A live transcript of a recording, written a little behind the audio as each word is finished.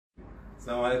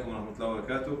Assalamu alaikum wa rahmatullahi wa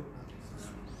barakatuh.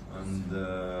 And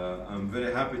I'm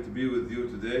very happy to be with you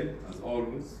today, as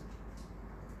always.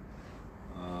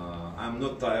 I'm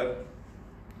not tired.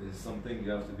 This is something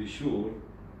you have to be sure,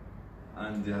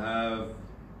 and you have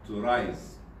to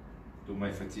rise to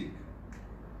my fatigue,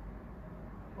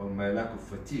 or my lack of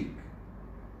fatigue.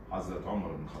 Hazrat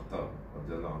Umar ibn Khattab, is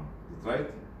that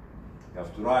right? You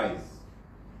have to rise,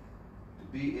 to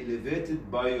be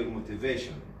elevated by your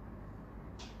motivation,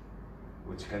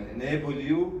 which can enable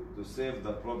you to save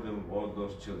the problem of all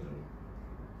those children.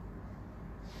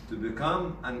 To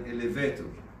become an elevator,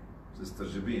 Sister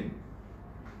Jabin.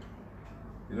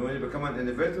 You know when you become an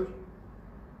elevator?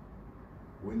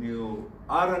 When you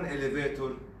are an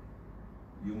elevator,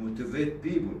 you motivate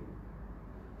people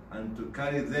and to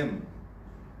carry them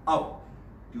up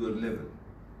to your level.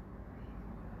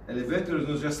 Elevator is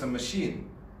not just a machine,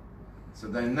 it's a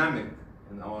dynamic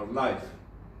in our life.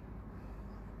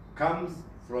 Comes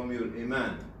from your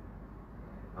iman,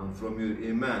 and from your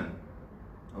iman,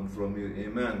 and from your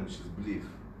iman, which is belief.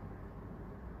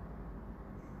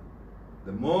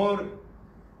 The more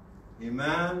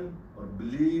iman or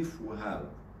belief we have,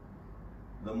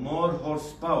 the more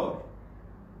horsepower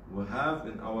we have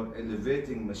in our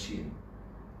elevating machine,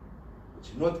 which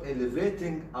is not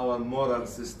elevating our moral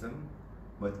system,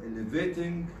 but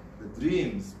elevating the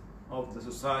dreams of the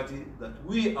society that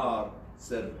we are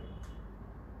serving.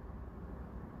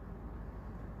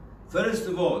 First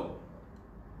of all,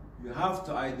 you have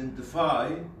to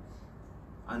identify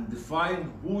and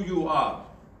define who you are.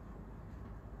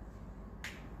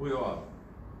 Who you are.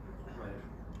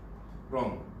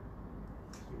 Wrong.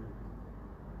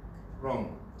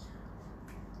 Wrong.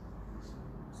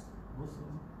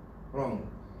 Wrong.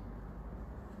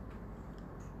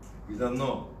 You don't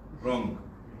know. Wrong.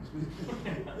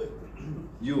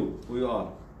 You, who you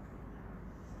are.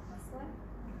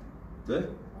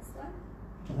 Muslim.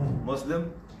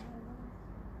 Muslim?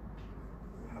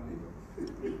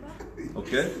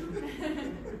 Okay.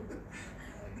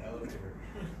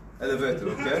 Elevator,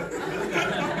 okay.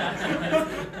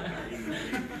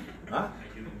 Huh?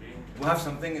 We have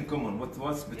something in common.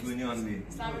 What's between you and me?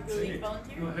 Islamic belief,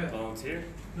 volunteer? Volunteer?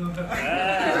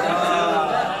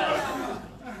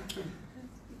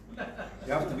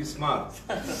 You have to be smart.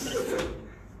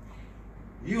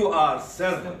 You are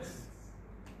servants.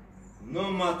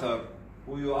 No matter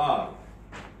who you are,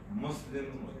 Muslim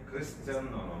or Christian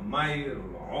or Umayr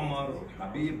or Umar or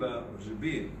Habiba or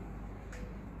Jabir,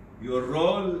 your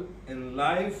role in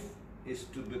life is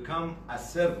to become a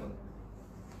servant.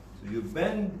 So you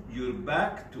bend your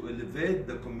back to elevate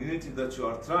the community that you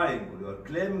are trying or you are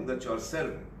claiming that you are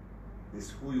serving. This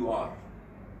is who you are.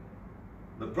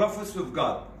 The prophets of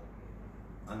God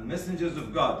and messengers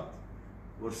of God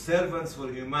were servants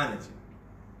for humanity.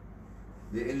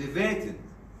 They elevated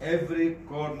every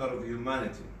corner of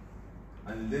humanity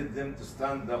and led them to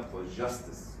stand up for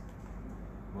justice,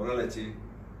 morality,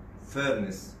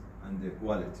 fairness, and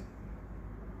equality.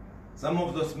 Some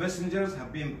of those messengers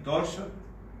have been tortured,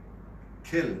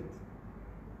 killed,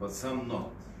 but some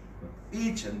not. But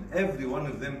each and every one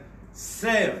of them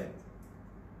saved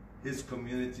his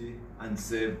community and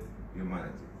saved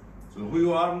humanity. So who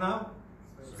you are now?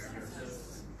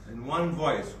 Servants. In one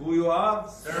voice, who you are?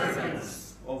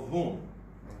 Servants. Of whom?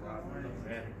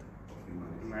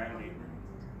 Humanity.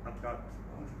 Of God.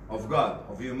 Of God,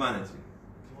 of humanity.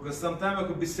 Because sometimes I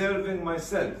could be serving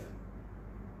myself.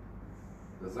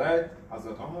 That's right,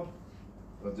 Hazrat Umar,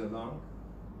 radiallahu anhu.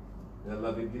 May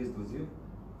Allah be pleased with you.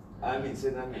 Ameen, say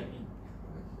Ameen.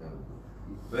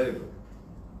 Very good.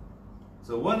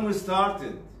 So when we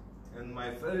started, in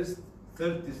my first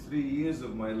 33 years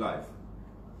of my life,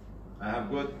 I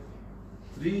have got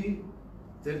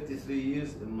 33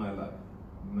 years in my life.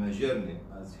 My journey,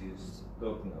 as he's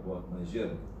talking about my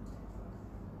journey.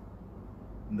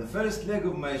 In the first leg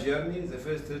of my journey, the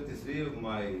first 33 of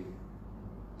my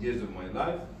years of my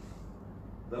life,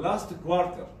 the last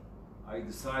quarter, I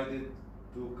decided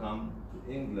to come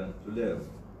to England to learn,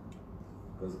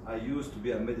 because I used to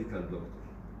be a medical doctor.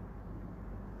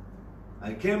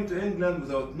 I came to England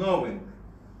without knowing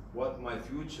what my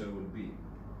future would be.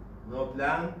 No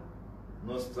plan,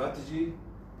 no strategy,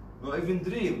 no even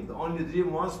dream. The only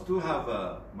dream was to have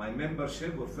my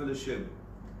membership or fellowship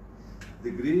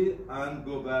degree and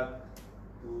go back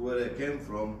to where I came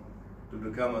from to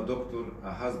become a doctor,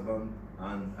 a husband,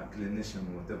 and a clinician,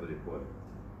 whatever you call it.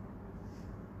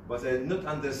 But I did not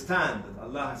understand that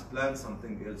Allah has planned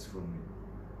something else for me.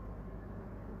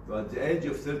 So at the age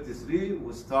of 33,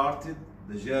 we started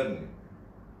the journey,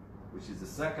 which is the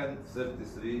second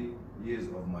 33 years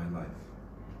of my life.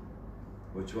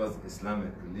 which was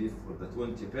Islamic relief for the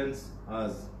 20 pence,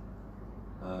 as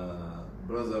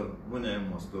Brother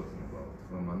Mun'im was talking about,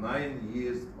 from a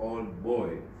 9-year-old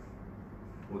boy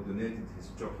who donated his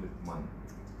chocolate money.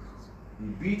 He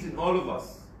beaten all of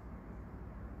us.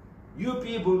 You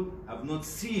people have not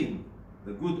seen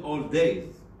the good old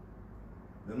days.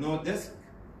 There no desk,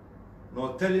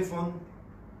 no telephone,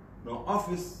 no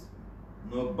office,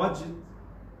 no budget,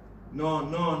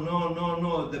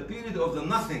 no, the period of the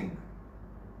nothing.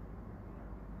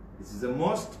 This is the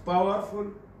most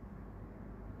powerful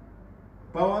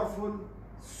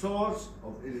source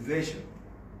of elevation.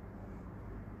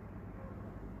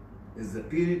 Is the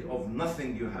period of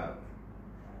nothing you have,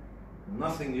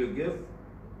 nothing you give,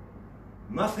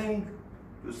 nothing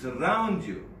to surround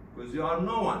you, because you are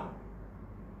no one.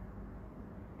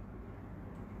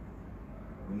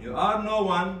 When you are no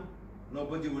one,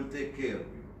 nobody will take care of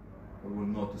you or will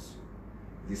notice you.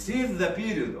 This is the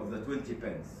period of the 20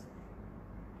 pence,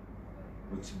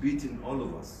 which beaten all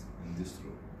of us in this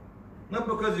room. Not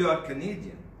because you are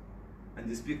Canadian and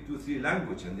you speak 2-3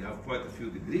 languages and you have quite a few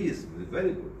degrees,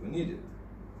 very good, we need it.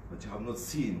 But you have not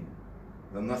seen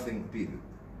the nothing period.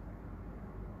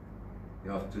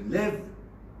 You have to live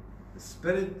the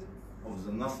spirit of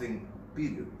the nothing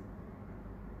period,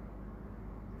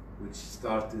 which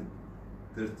started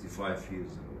 35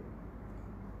 years ago.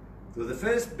 So the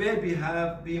first baby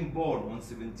have been born on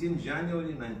 17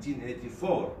 January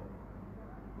 1984,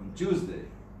 on Tuesday,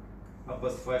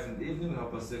 5:30 in the evening,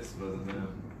 6:30, brother.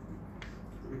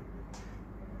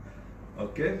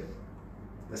 Okay?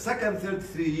 The second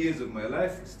 33 years of my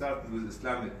life started with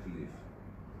Islamic belief.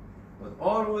 But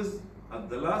always at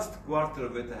the last quarter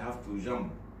of it, I have to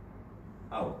jump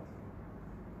out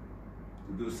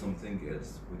to do something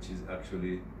else, which is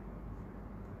actually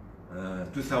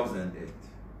 2008.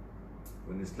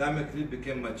 When Islamic Relief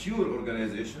became a mature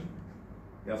organization,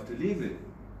 you have to leave it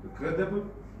to credible,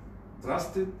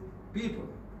 trusted people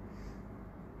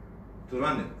to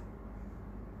run it.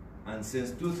 And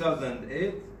since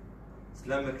 2008,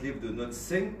 Islamic Relief did not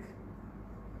sink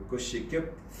because she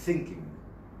kept thinking.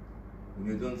 When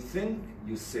you don't think,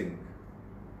 you sink.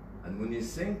 And when you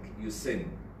sink, you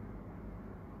sing.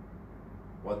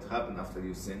 What happened after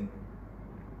you sing?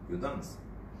 You dance.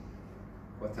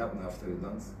 What happened after you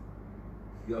dance?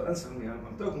 You're answering me,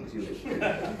 I'm talking to you.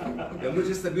 You're not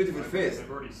just a beautiful face.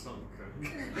 I've already sunk. You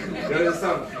already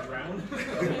sung. Drowned?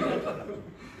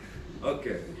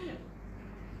 Okay.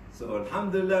 So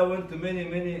Alhamdulillah, I went to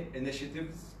many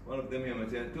initiatives, one of them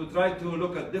humanitarian, to try to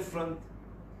look at different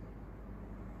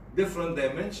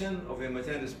dimension of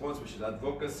humanitarian response, which is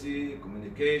advocacy,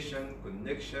 communication,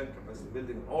 connection, capacity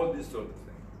building, all these sort of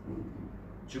things,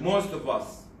 which most of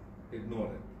us ignore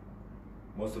it.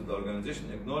 Most of the organization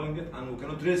ignoring it, and we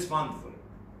cannot raise funds for it.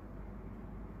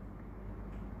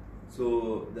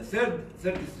 So the third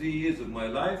 33 years of my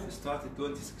life started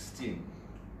 2016.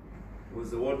 It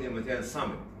was the World Humanitarian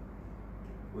Summit,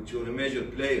 which was a major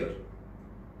player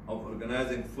of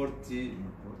organizing 39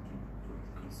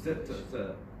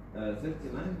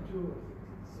 to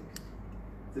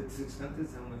 36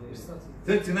 countries. How many?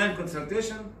 39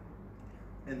 consultation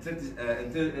in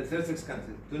 36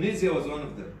 countries. Tunisia was one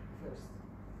of them.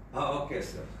 Ah, okay,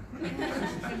 sir.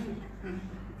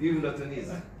 Vive la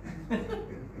Tunisia.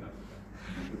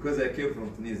 Because I came from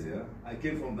Tunisia, I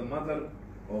came from the mother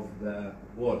of the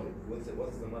world. What's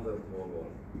the mother of the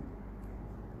world?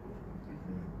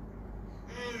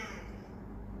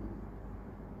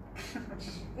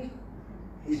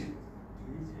 Egypt.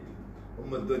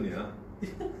 Dunya.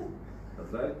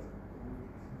 That's right.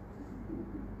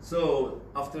 So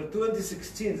after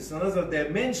 2016, it's another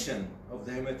dimension of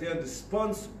the humanitarian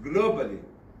response globally,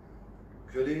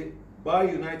 actually by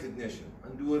United Nations,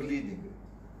 and we were leading it.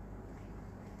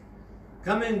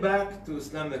 Coming back to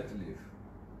Islamic Relief,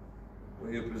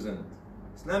 when you present,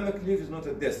 Islamic Relief is not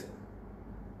a desk,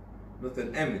 not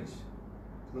an image,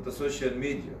 it's not a social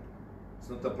media, it's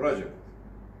not a project,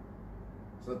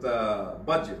 it's not a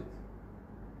budget,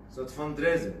 it's not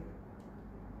fundraising.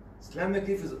 Islamic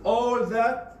Relief is all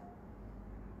that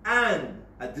and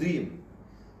a dream.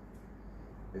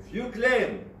 If you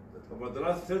claim that over the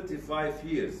last 35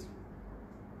 years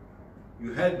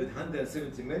you helped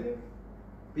 170 million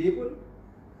people,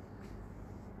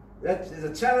 that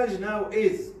the challenge now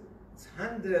is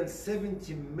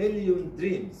 170 million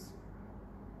dreams.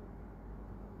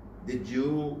 Did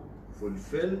you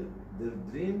fulfill their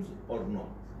dreams or not?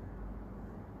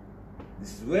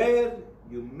 This is where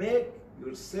you make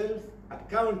yourself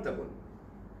accountable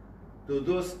to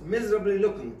those miserably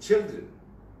looking children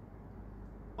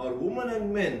or women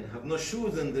and men have no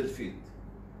shoes on their feet,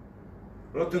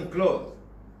 rotten clothes,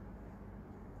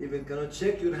 even cannot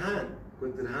shake your hand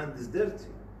because their hand is dirty.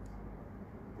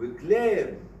 We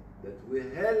claim that we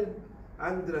helped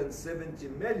 170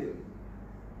 million,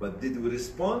 but did we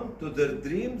respond to their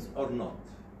dreams or not?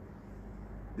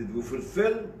 Did we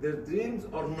fulfill their dreams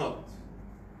or not?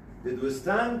 Did we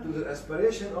stand to their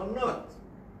aspiration or not?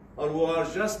 Or we are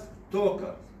just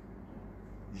talkers,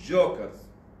 jokers,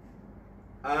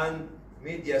 and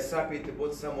media is happy to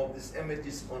put some of these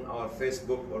images on our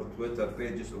Facebook or Twitter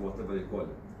pages or whatever you call it.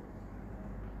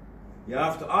 You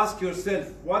have to ask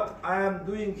yourself what I am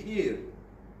doing here.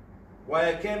 Why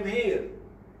I came here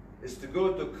is to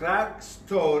go to crack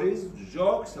stories,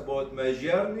 jokes about my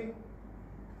journey,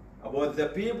 about the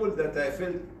people that I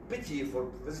felt pity for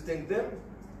visiting them.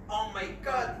 Oh my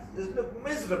God, they look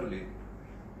miserably.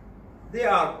 They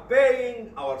are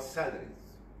paying our salaries,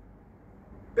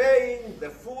 paying the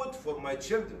food for my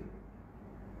children,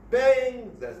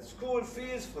 paying the school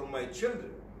fees for my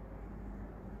children,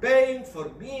 paying for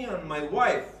me and my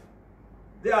wife.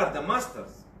 They are the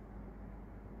masters,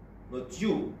 not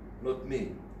you, not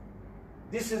me.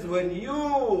 This is when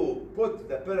you put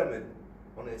the pyramid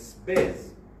on its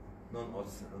base, not on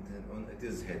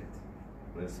its head,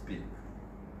 when it speaks.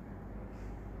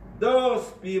 Those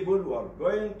people who are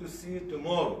going to see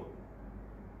tomorrow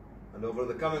and over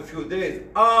the coming few days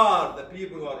are the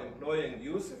people who are employing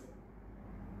Yusuf,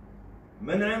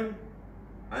 Menem,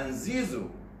 and Zizu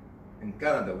in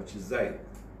Canada, which is Zaid.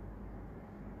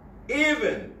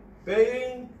 Even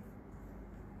paying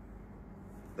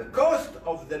the cost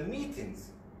of the meetings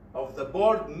of the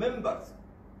board members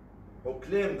who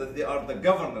claim that they are the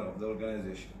governor of the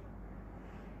organization.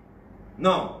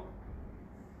 Now,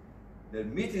 their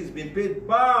meetings being paid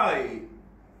by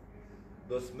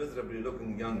those miserably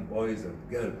looking young boys and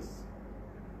girls.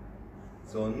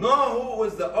 So know who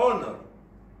is the owner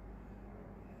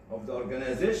of the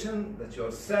organization that you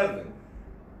are serving.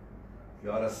 If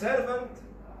you are a servant,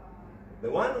 the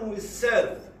one who is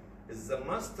served is the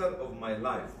master of my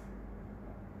life.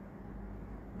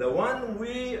 The one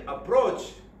we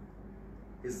approach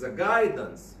is the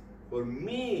guidance for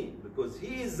me, because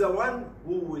he is the one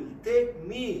who will take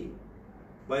me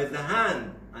by the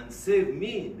hand and save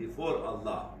me before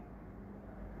Allah.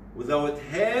 Without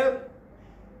her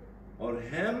or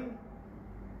him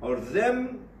or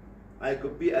them, I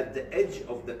could be at the edge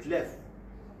of the cliff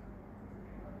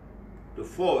to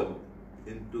fall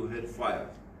into hellfire.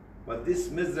 But this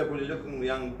miserably looking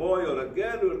young boy or a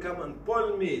girl will come and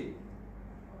pull me.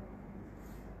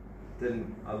 Tell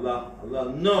Allah,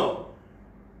 Allah, no.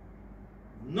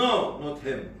 No, not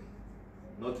him,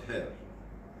 not her.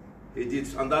 He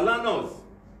did, and Allah knows.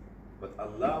 But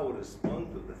Allah will respond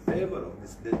to the favor of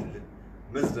this little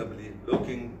miserably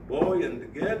looking boy and the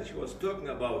girl. She was talking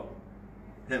about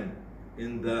him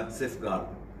in the safeguard.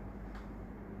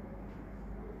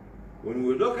 When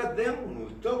we look at them, when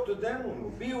we talk to them, when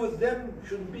we be with them, we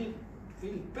shouldn't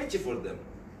feel pity for them.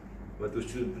 But we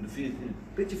should feel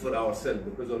pity for ourselves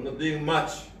because we're not doing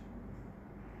much.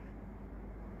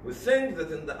 We think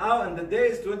that in the hour and the day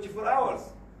is 24 hours.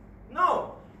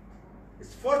 No,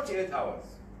 it's 48 hours.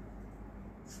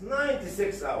 It's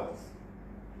 96 hours.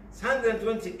 It's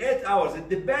 128 hours. It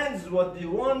depends what you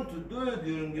want to do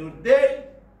during your day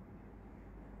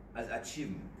as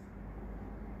achievement.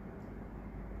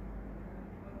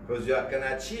 Because you can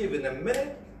achieve in a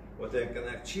minute what I can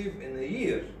achieve in a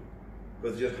year.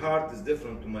 Because your heart is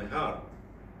different to my heart.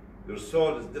 Your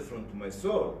soul is different to my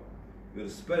soul. Your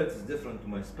spirit is different to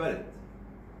my spirit.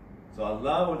 So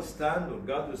Allah will stand, or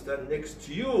God will stand next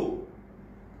to you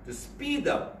to speed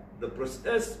up the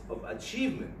process of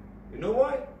achievement. You know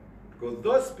why? Because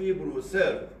those people who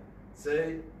serve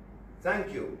say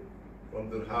thank you from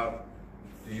their heart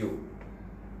to you.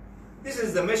 This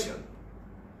is the mission.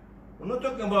 We're not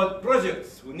talking about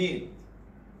projects we need,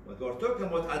 but we're talking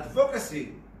about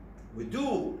advocacy we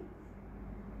do.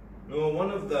 You know,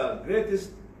 one of the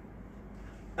greatest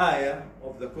ayah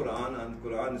of the Quran, and the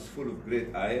Quran is full of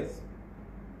great ayahs,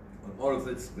 and all of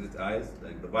its great ayahs,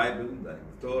 like the Bible, like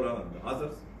the Torah, and the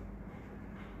others,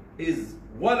 is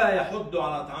وَلَا يَحُدُّ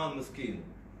عَلَى طَعَامِ مِسْكِينٍ.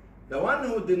 The one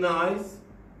who denies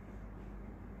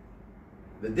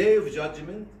the day of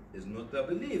judgment is not a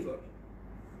believer.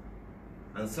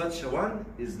 And such a one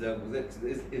is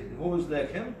who is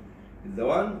like him is the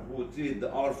one who treats the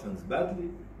orphans badly,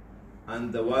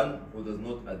 and the one who does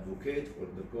not advocate for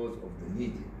the cause of the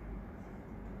needy.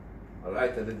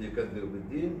 أرأيت الذي يكذب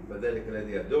بالدين فذلك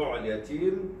الذي يدعو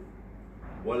اليتيم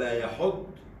ولا يحض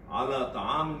على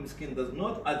طعام المسكين. Does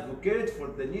not advocate for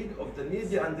the need of the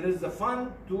needy and there is a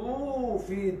fund to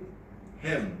feed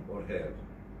him or her.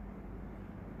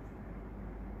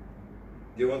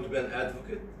 Do you want to be an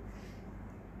advocate?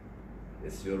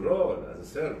 It's your role as a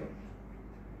servant.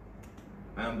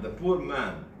 I am the poor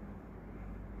man.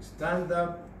 You stand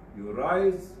up, you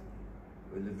rise,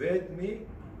 you elevate me,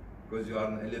 because you are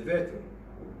an elevator.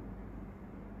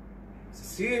 It's a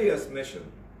serious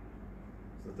mission.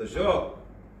 It's not a joke.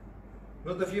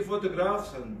 Not a few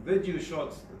photographs and video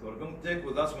shots that we're going to take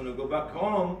with us when we go back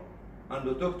home and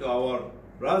we talk to our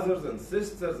brothers and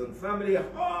sisters and family.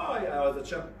 Oh, yeah, I was a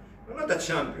champion. You're not a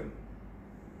champion.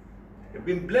 You've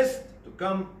been blessed to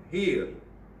come here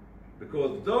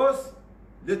because those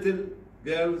little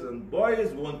girls and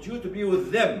boys want you to be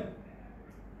with them.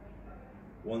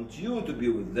 Want you to be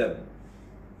with them,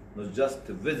 not just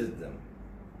to visit them.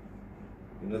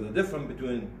 You know the difference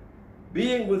between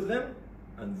being with them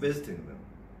and visiting them.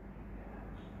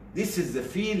 This is the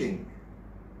feeling.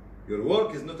 Your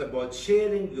work is not about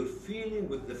sharing your feeling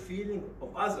with the feeling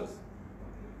of others,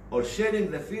 or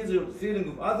sharing the feeling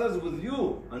of others with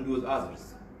you and with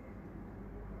others.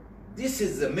 This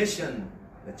is the mission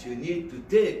that you need to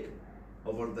take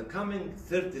over the coming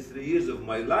 33 years of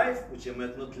my life, which I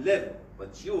might not live,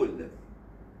 but you will live.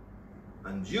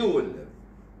 And you will live.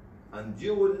 And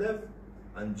you will live.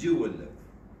 And you will live.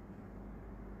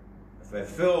 If I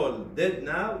fall dead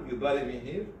now, you bury me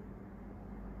here.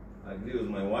 I agree with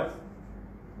my wife.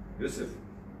 Yusuf,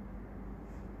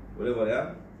 wherever I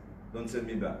am, don't send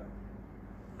me back.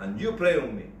 And you pray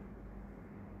on me.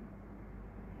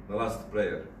 The last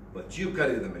prayer. But you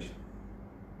carry the mission.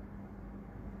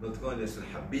 Not only as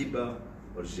Habiba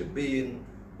or Jabin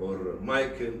or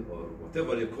Michael or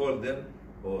whatever you call them,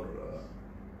 or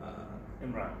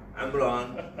Imran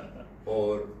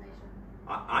or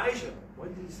Aisha. Why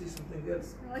did you say something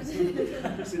else?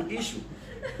 It's an issue.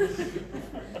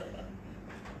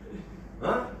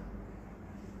 Huh?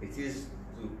 It is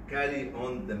to carry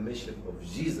on the mission of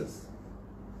Jesus,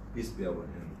 peace be upon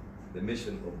him, the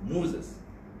mission of Moses,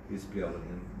 peace be upon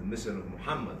him, the mission of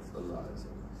Muhammad sallallahu alaihi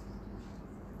wasallam.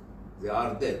 They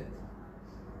are dead.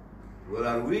 Where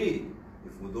are we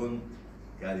if we don't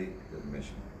carry the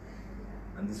mission?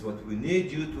 And this is what we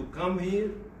need you to come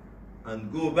here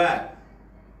and go back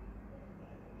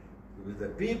to be the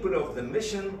people of the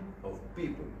mission of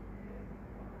people.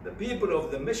 The people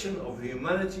of the mission of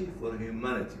humanity for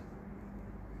humanity.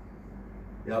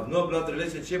 You have no blood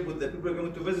relationship with the people you're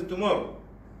going to visit tomorrow,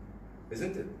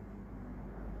 isn't it?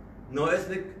 No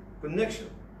ethnic connection.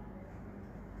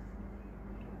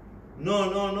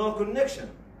 No connection.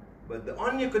 But the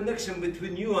only connection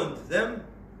between you and them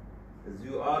is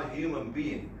you are human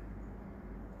being.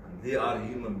 And they are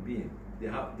human beings. They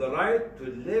have the right to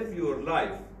live your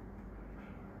life.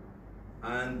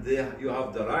 And you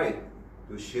have the right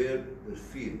to share their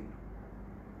feeling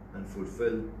and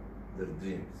fulfill their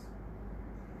dreams.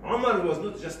 Umar was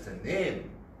not just a name.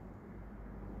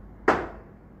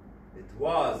 It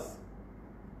was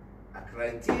a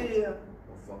criteria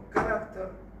of a character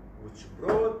which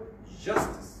brought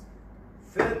justice,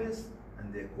 fairness,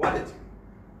 and equality.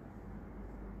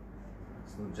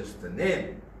 It's not just a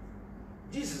name.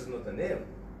 Jesus is not a name.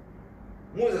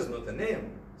 Moses is not a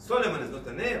name. Solomon is not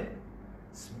a name.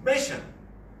 It's mission.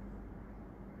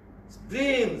 It's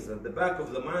dreams at the back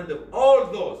of the mind of all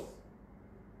those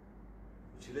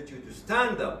which led you to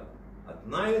stand up at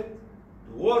night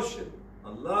to worship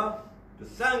Allah, to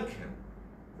thank Him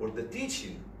for the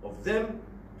teaching of them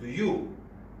to you.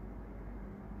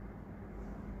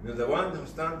 You know, the one who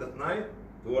stands at night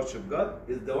to worship God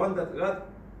is the one that God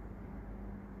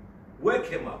wake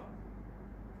him up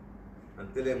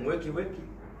and tell him, wakey, wakey,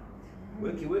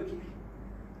 wakey, wakey.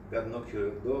 God knock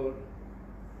your door.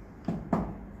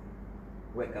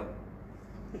 Wake up.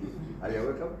 Are you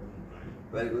wake up?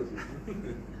 Very good.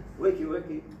 Wakey,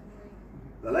 wakey.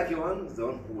 The lucky one is the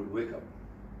one who will wake up.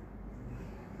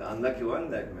 The unlucky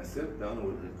one, like myself, the one who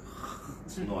will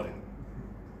snoring.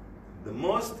 The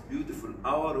most beautiful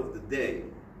hour of the day,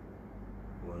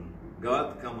 when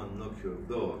God come and knock your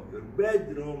door, your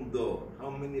bedroom door. How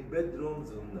many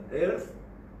bedrooms on the earth?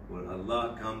 When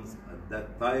Allah comes at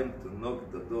that time to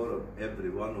knock the door of every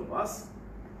one of us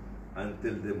and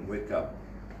tell them, wake up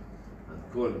and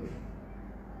call me.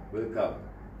 Wake up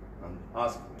and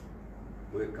ask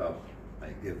me. Wake up,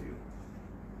 I give you.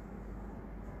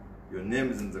 Your name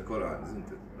is in the Quran, isn't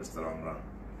it, Mr. Amran?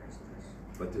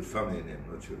 But your family name,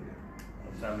 not your name.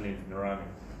 My family is Nairobi.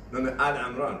 No, Al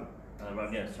Amran.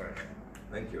 Yes, sorry.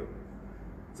 Thank you.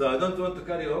 So I don't want to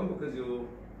carry on because you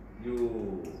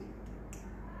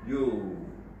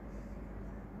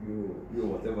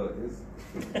whatever it is.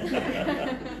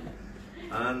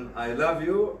 And I love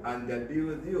you and I'll be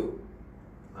with you.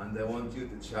 And I want you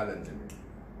to challenge me.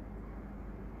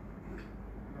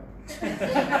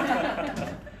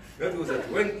 That was a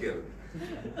twinkle.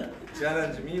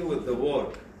 Challenge me with the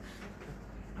work.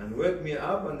 And wake me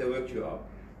up and I wake you up.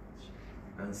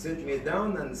 And sit me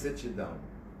down and sit you down.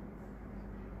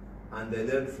 And I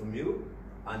learn from you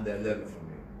and I learn from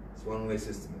you. It's one-way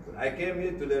system. I came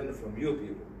here to learn from you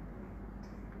people,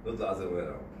 not the other way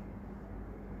around.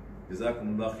 جزاكم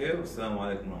الله خير والسلام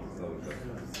عليكم ورحمة الله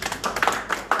وبركاته.